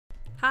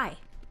Hi,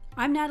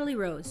 I'm Natalie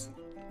Rose.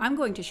 I'm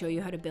going to show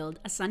you how to build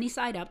a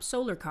SunnySide up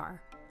solar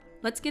car.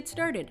 Let's get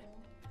started.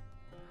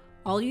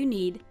 All you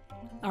need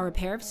are a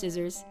pair of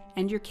scissors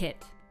and your kit.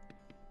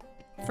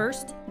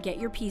 First,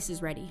 get your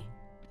pieces ready.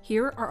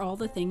 Here are all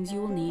the things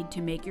you will need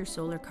to make your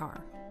solar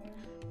car.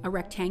 A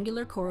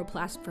rectangular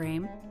coroplast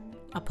frame,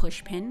 a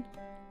push pin,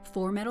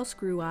 4 metal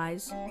screw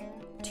eyes,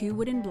 2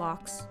 wooden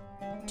blocks,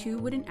 2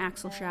 wooden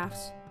axle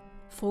shafts,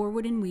 4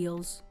 wooden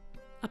wheels,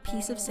 a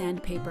piece of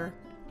sandpaper,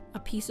 a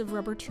piece of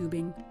rubber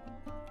tubing,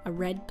 a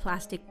red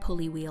plastic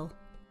pulley wheel,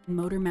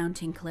 motor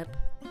mounting clip,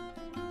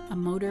 a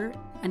motor,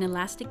 an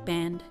elastic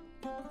band,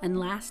 and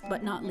last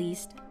but not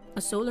least,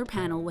 a solar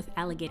panel with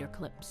alligator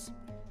clips.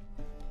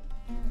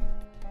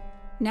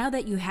 Now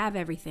that you have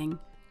everything,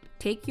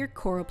 take your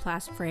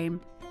coroplast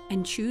frame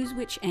and choose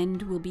which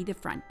end will be the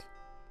front.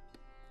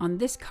 On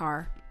this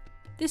car,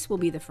 this will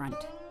be the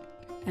front,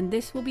 and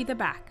this will be the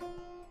back.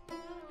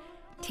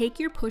 Take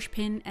your push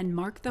pin and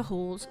mark the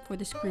holes for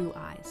the screw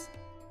eyes.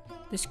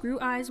 The screw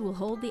eyes will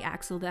hold the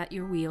axle that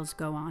your wheels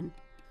go on,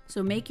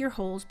 so make your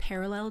holes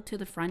parallel to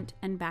the front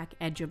and back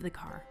edge of the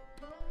car.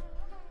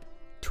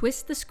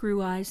 Twist the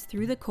screw eyes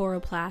through the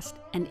coroplast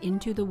and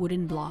into the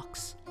wooden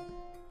blocks.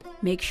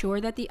 Make sure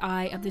that the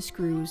eye of the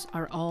screws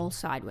are all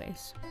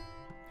sideways.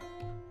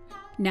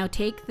 Now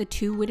take the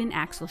 2 wooden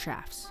axle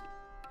shafts.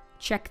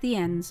 Check the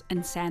ends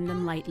and sand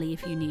them lightly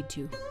if you need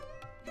to.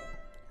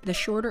 The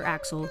shorter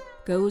axle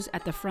goes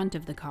at the front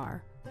of the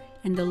car,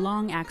 and the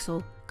long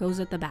axle goes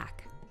at the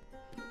back.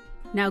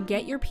 Now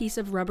get your piece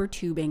of rubber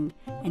tubing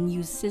and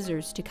use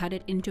scissors to cut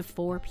it into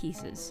 4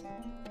 pieces.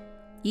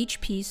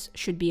 Each piece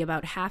should be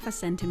about ½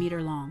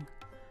 centimeter long,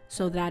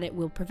 so that it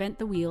will prevent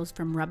the wheels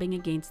from rubbing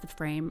against the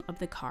frame of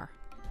the car.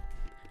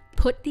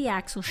 Put the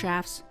axle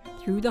shafts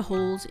through the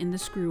holes in the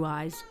screw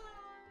eyes.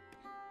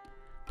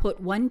 Put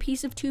 1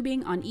 piece of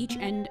tubing on each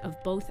end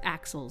of both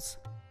axles.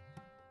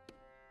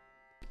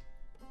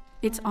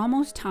 It's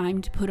almost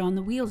time to put on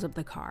the wheels of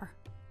the car,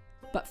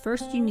 but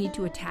first you need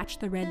to attach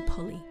the red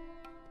pulley.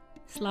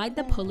 Slide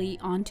the pulley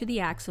onto the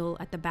axle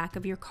at the back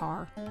of your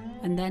car,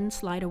 and then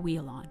slide a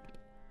wheel on.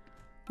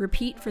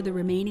 Repeat for the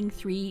remaining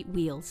 3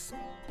 wheels.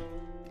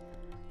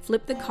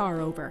 Flip the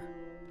car over.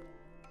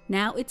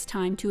 Now it's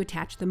time to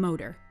attach the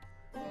motor.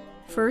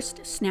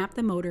 First, snap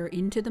the motor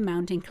into the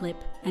mounting clip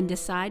and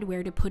decide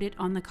where to put it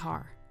on the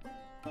car.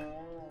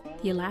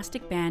 The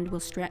elastic band will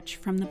stretch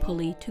from the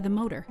pulley to the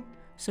motor,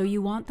 so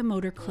you want the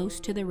motor close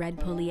to the red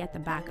pulley at the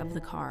back of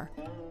the car,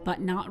 but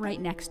not right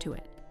next to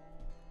it.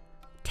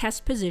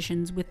 Test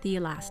positions with the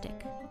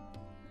elastic.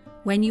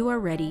 When you are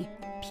ready,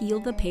 peel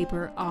the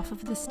paper off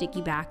of the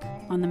sticky back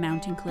on the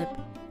mounting clip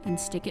and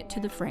stick it to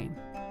the frame.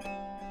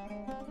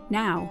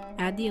 Now,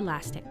 add the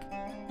elastic.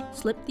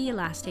 Slip the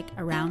elastic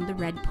around the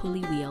red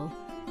pulley wheel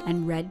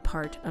and red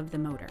part of the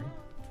motor.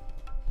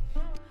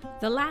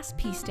 The last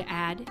piece to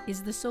add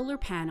is the solar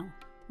panel,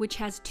 which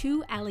has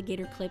 2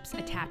 alligator clips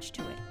attached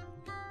to it.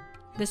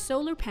 The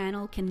solar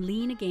panel can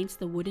lean against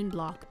the wooden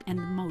block and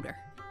the motor.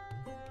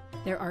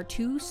 There are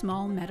 2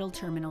 small metal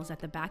terminals at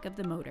the back of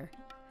the motor.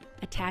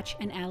 Attach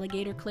an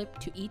alligator clip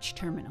to each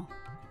terminal.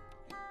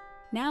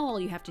 Now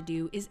all you have to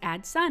do is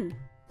add sun.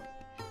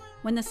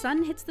 When the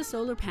sun hits the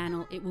solar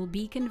panel, it will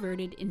be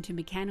converted into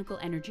mechanical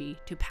energy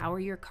to power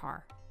your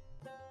car.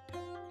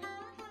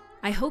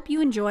 I hope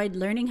you enjoyed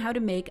learning how to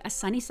make a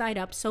SunnySide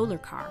up solar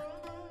car.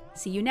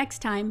 See you next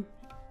time.